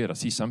 it's weird. I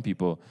see some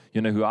people,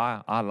 who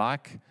I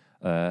like,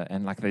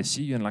 and like they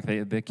see you and like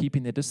they're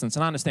keeping their distance.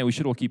 And I understand we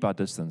should all keep our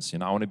distance.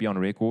 I want to be on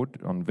record,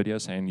 on video,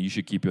 saying you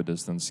should keep your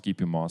distance, keep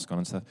your mask on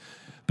and stuff.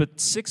 But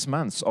 6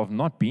 months of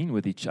not being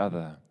with each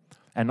other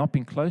and not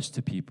being close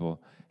to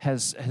people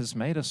has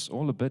made us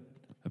all a bit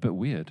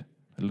weird.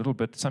 A little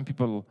bit. Some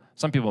people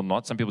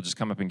not. Some people just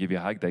come up and give you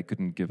a hug. They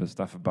couldn't give a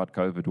stuff about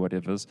COVID,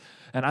 whatever's.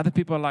 And other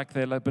people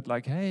they're a bit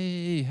like,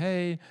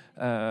 hey.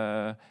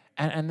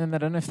 And then they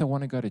don't know if they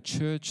want to go to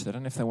church. They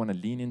don't know if they want to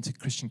lean into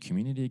Christian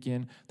community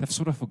again. They've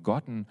sort of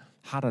forgotten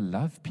how to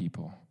love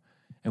people.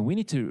 And we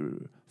need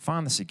to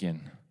find this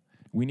again.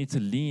 We need to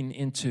lean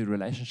into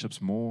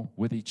relationships more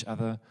with each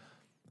other.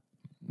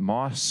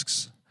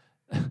 Masks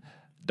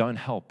don't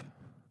help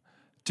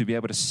to be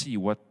able to see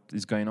what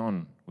is going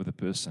on with a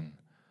person.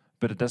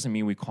 But it doesn't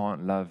mean we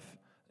can't love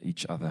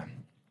each other.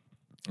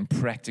 And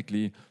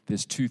practically,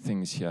 there's two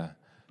things here.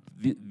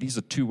 These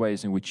are two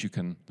ways in which you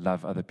can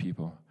love other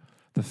people.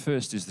 The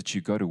first is that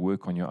you go to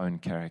work on your own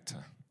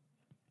character.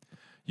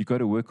 You go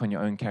to work on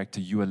your own character.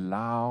 You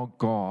allow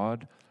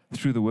God,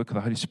 through the work of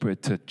the Holy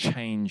Spirit, to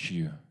change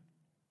you.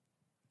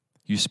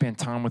 You spend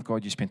time with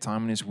God. You spend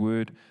time in His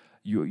Word.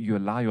 You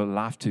allow your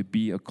life to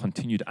be a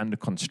continued under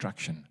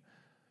construction.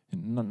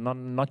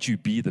 Not you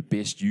be the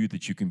best you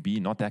that you can be,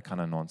 not that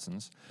kind of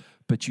nonsense,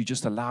 but you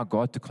just allow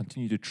God to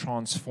continue to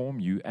transform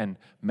you and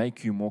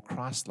make you more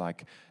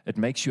Christ-like. It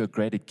makes you a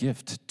greater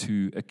gift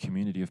to a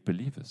community of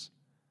believers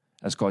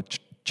as God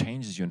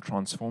changes you and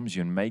transforms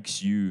you and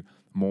makes you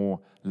more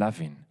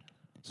loving.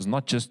 So it's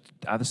not just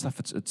other stuff,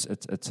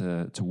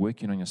 it's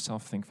working on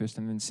yourself, think first,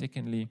 and then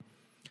secondly,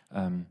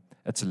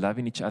 it's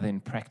loving each other in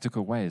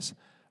practical ways.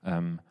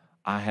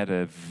 I had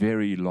a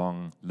very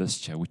long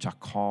list here, which I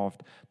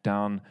carved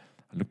down.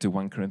 I looked at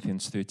 1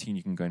 Corinthians 13.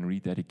 You can go and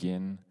read that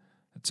again.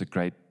 It's a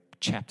great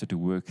chapter to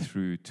work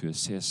through to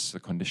assess the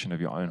condition of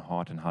your own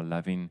heart and how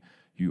loving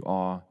you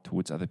are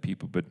towards other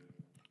people. But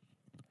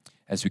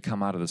as we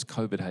come out of this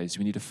COVID haze,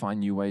 we need to find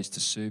new ways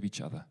to serve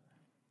each other,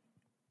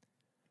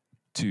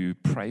 to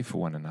pray for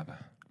one another.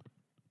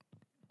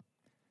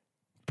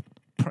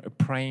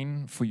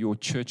 Praying for your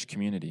church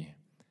community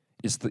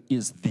is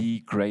the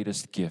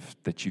greatest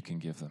gift that you can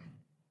give them.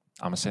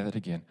 I'm going to say that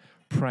again.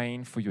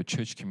 Praying for your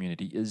church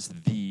community is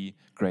the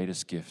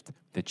greatest gift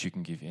that you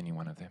can give any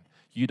one of them.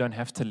 You don't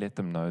have to let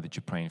them know that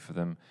you're praying for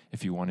them.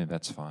 If you want to,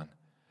 that's fine.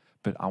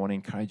 But I want to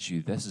encourage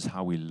you, this is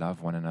how we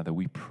love one another.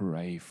 We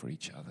pray for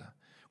each other.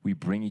 We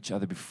bring each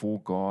other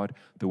before God,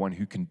 the one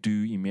who can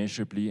do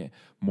immeasurably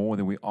more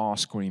than we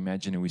ask or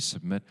imagine, and we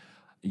submit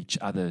each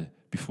other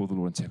before the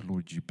Lord and say,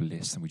 Lord, would you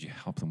bless them? Would you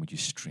help them? Would you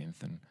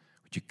strengthen?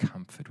 Would you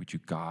comfort? Would you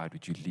guide?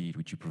 Would you lead?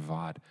 Would you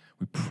provide?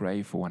 We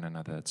pray for one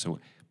another. It's a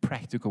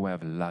practical way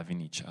of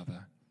loving each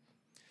other.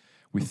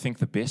 We think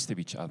the best of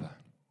each other.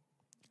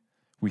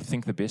 We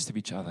think the best of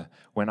each other.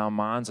 When our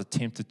minds are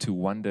tempted to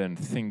wonder and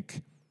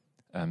think,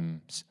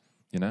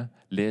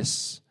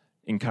 less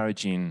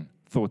encouraging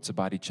thoughts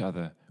about each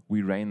other,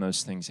 we rein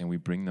those things and we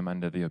bring them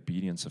under the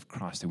obedience of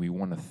Christ. And we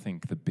want to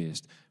think the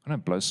best. We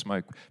don't blow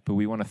smoke, but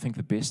we want to think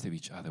the best of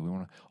each other. We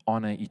want to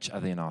honor each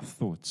other in our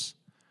thoughts.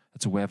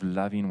 It's a way of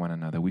loving one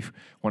another. We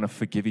want to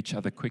forgive each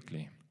other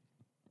quickly.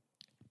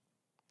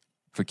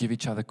 Forgive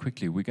each other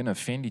quickly. We're going to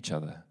offend each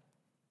other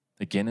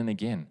again and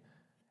again.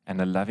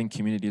 And a loving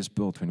community is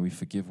built when we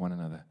forgive one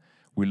another.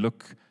 We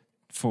look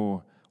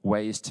for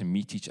ways to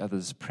meet each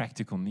other's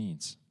practical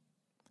needs.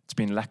 It's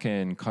been lucky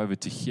in COVID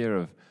to hear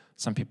of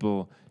some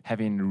people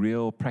having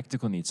real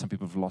practical needs. Some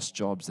people have lost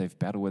jobs, they've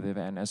battled with it.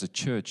 And as a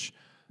church,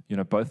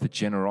 both the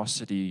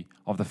generosity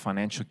of the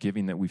financial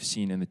giving that we've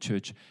seen in the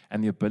church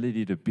and the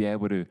ability to be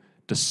able to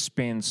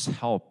dispense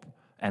help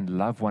and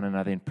love one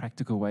another in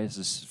practical ways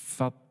is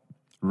felt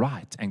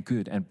right and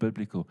good and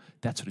biblical.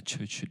 That's what a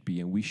church should be.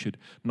 And we should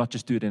not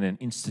just do it in an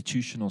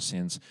institutional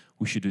sense,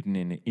 we should do it in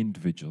an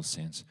individual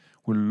sense.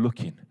 We're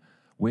looking,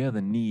 where are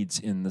the needs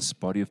in this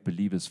body of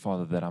believers,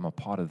 Father, that I'm a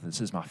part of?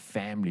 This is my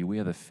family.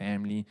 Where are the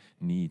family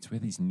needs? Where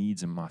are these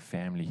needs in my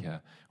family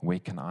here? Where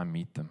can I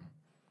meet them?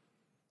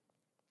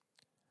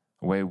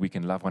 A way we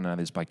can love one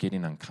another is by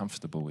getting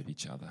uncomfortable with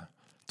each other,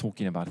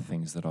 talking about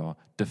things that are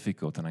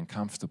difficult and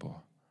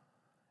uncomfortable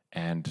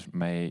and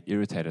may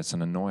irritate us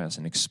and annoy us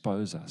and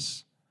expose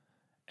us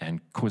and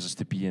cause us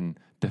to be in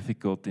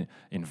difficult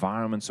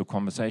environments or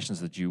conversations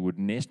that you would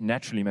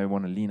naturally may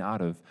want to lean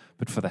out of.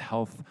 But for the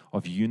health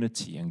of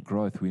unity and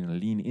growth, we're going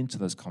to lean into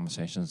those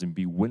conversations and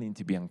be willing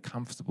to be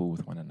uncomfortable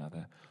with one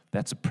another.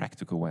 That's a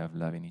practical way of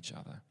loving each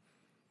other.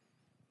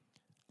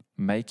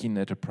 Making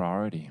it a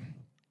priority.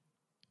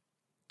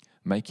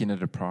 Making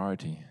it a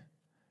priority.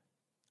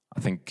 I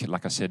think,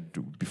 like I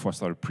said before I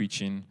started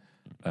preaching,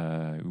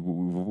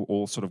 we've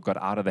all sort of got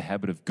out of the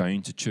habit of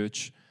going to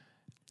church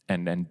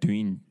and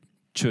doing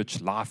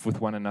church life with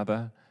one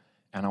another.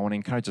 And I want to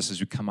encourage us as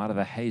we come out of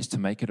the haze to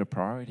make it a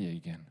priority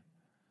again.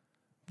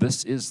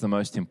 This is the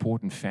most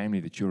important family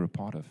that you're a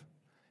part of,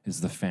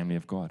 is the family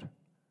of God.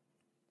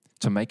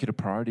 To make it a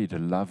priority to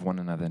love one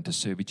another and to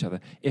serve each other.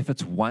 If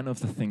it's one of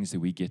the things that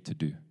we get to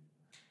do,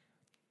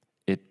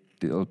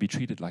 it'll be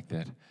treated like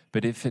that.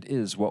 But if it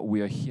is what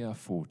we are here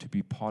for, to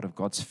be part of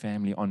God's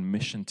family on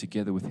mission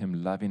together with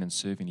Him, loving and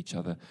serving each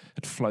other,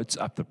 it floats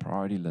up the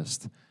priority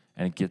list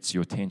and it gets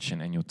your attention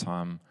and your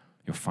time,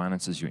 your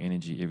finances, your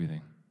energy,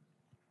 everything.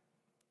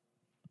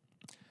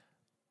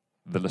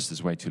 The list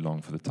is way too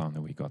long for the time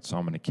that we got, so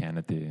I'm going to can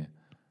it there.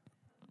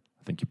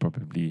 I think you're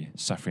probably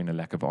suffering a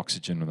lack of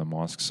oxygen with the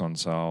masks on,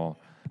 so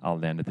I'll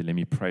land it there. Let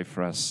me pray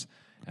for us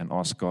and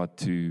ask God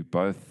to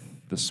both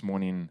this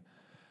morning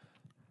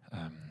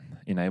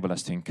enable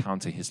us to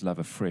encounter His love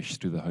afresh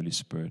through the Holy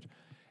Spirit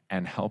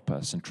and help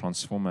us and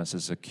transform us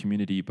as a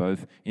community,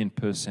 both in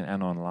person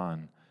and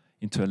online,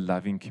 into a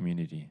loving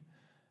community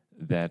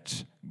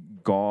that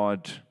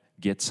God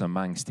gets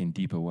amongst in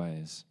deeper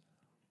ways,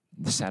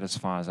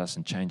 satisfies us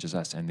and changes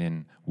us, and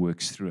then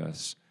works through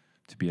us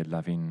to be a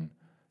loving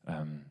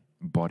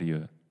body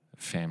or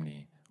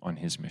family on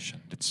His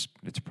mission. Let's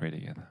pray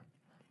together.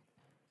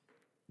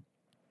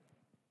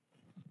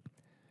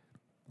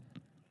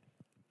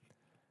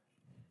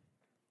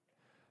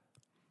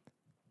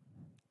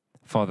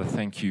 Father,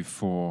 thank you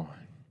for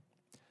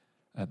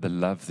the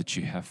love that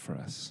you have for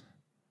us.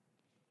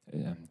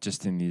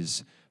 Just in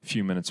these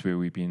few minutes where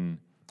we've been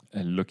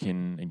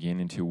looking again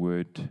into your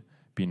word,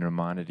 being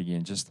reminded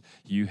again, just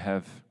you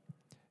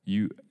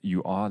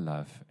are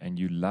love, and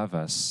you love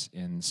us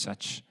in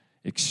such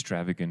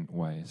extravagant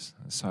ways,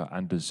 so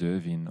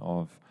undeserving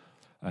of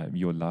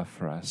your love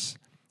for us.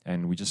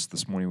 And we just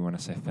this morning we want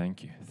to say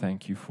thank you.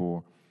 Thank you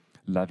for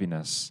loving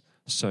us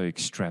so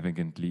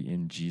extravagantly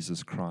in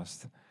Jesus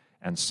Christ,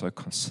 and so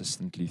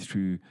consistently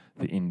through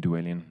the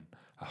indwelling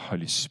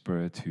Holy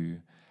Spirit, who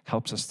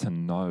helps us to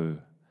know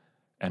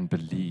and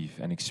believe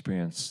and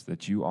experience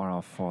that you are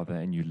our Father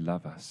and you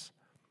love us.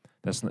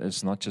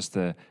 It's not just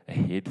a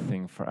head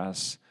thing for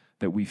us,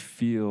 that we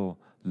feel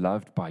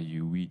loved by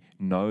you. We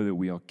know that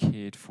we are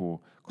cared for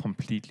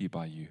completely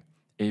by you.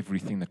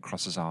 Everything that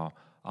crosses our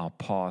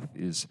path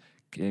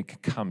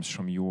comes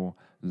from your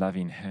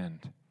loving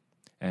hand.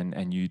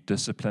 And you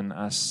discipline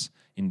us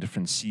in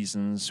different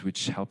seasons,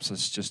 which helps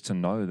us just to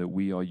know that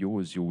we are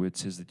yours. Your word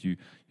says that you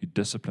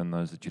discipline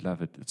those that you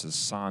love. It's a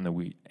sign that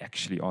we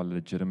actually are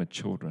legitimate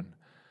children.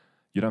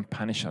 You don't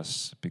punish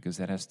us because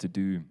that has to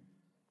do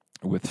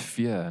with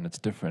fear, and it's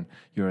different.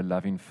 You're a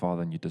loving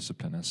Father and you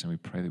discipline us, and we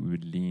pray that we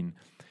would lean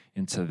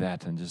into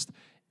that, and just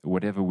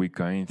whatever we're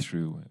going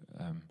through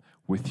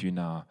with you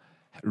now,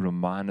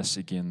 remind us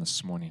again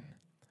this morning,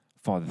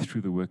 Father,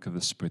 through the work of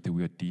the Spirit, that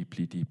we are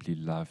deeply, deeply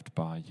loved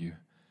by you,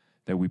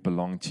 that we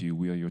belong to you,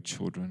 we are your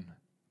children.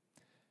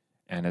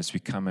 And as we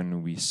come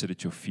and we sit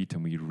at your feet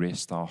and we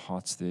rest our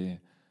hearts there,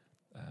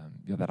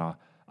 that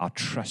our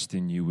trust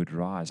in you would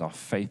rise, our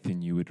faith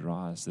in you would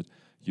rise, that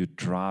you'd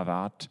drive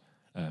out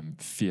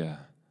fear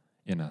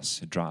in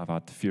us, drive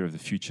out the fear of the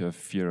future,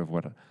 fear of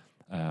what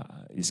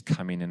is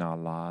coming in our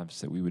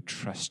lives, that we would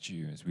trust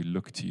you as we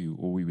look to you.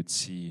 All we would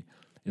see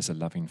is a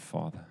loving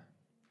Father.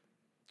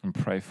 And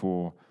pray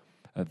for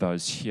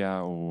those here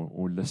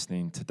or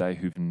listening today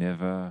who've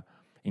never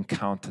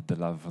encountered the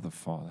love of the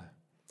Father,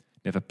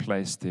 never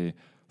placed their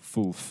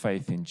full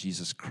faith in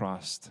Jesus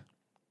Christ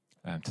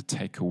to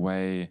take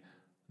away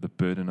the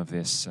burden of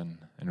their sin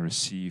and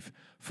receive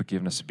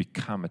forgiveness,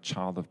 become a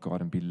child of God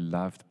and be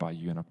loved by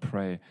you. And I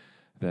pray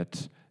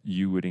that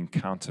you would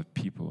encounter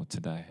people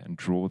today and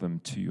draw them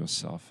to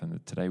yourself, and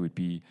that today would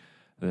be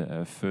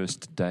the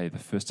first day, the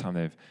first time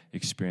they've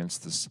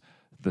experienced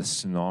the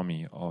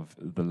tsunami of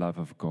the love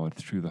of God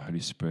through the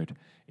Holy Spirit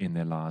in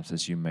their lives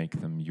as you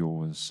make them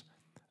yours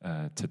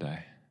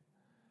today.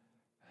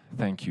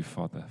 Thank you,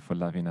 Father, for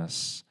loving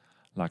us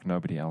like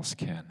nobody else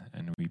can.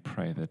 And we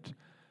pray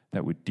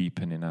that would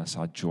deepen in us,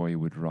 our joy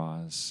would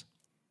rise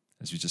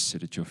as we just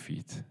sit at your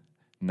feet.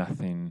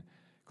 Nothing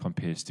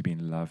compares to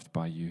being loved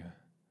by you.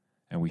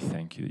 And we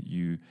thank you that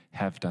you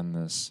have done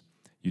this.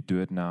 You do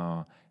it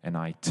now, and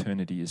our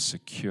eternity is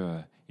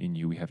secure in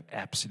you. We have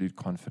absolute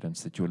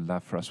confidence that your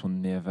love for us will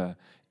never,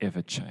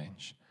 ever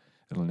change.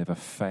 It'll never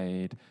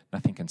fade.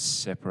 Nothing can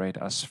separate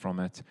us from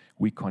it.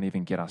 We can't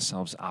even get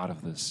ourselves out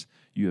of this.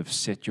 You have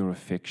set your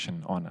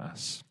affection on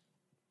us.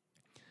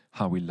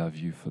 How we love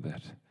you for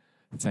that.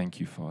 Thank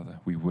you, Father.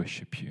 We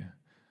worship you.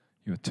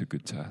 You are too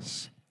good to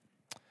us.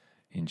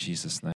 In Jesus' name.